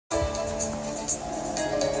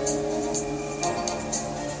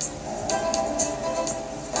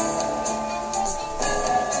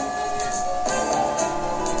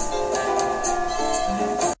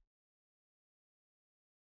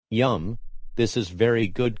Yum, this is very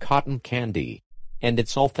good cotton candy. And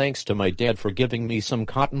it's all thanks to my dad for giving me some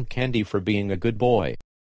cotton candy for being a good boy.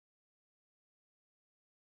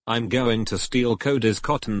 I'm going to steal Cody's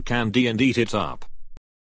cotton candy and eat it up.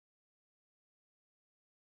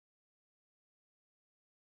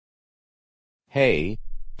 Hey,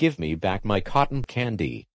 give me back my cotton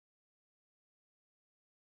candy.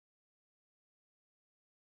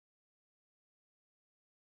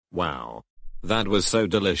 Wow. That was so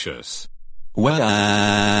delicious.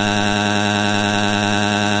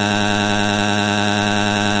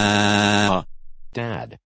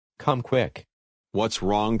 Dad, come quick. What's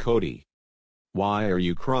wrong, Cody? Why are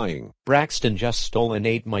you crying? Braxton just stole and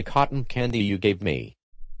ate my cotton candy you gave me.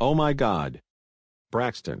 Oh my God.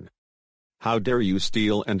 Braxton. How dare you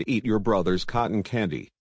steal and eat your brother's cotton candy?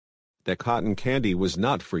 The cotton candy was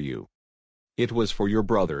not for you. It was for your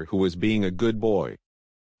brother who was being a good boy.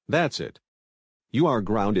 That's it. You are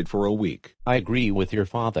grounded for a week. I agree with your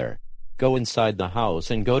father. Go inside the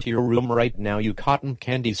house and go to your room right now, you cotton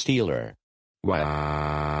candy stealer.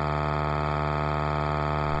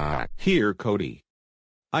 Here, Cody.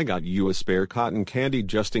 I got you a spare cotton candy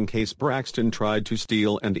just in case Braxton tried to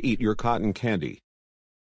steal and eat your cotton candy.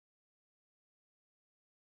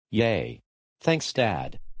 Yay. Thanks,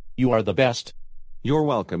 Dad. You are the best. You're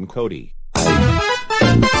welcome, Cody.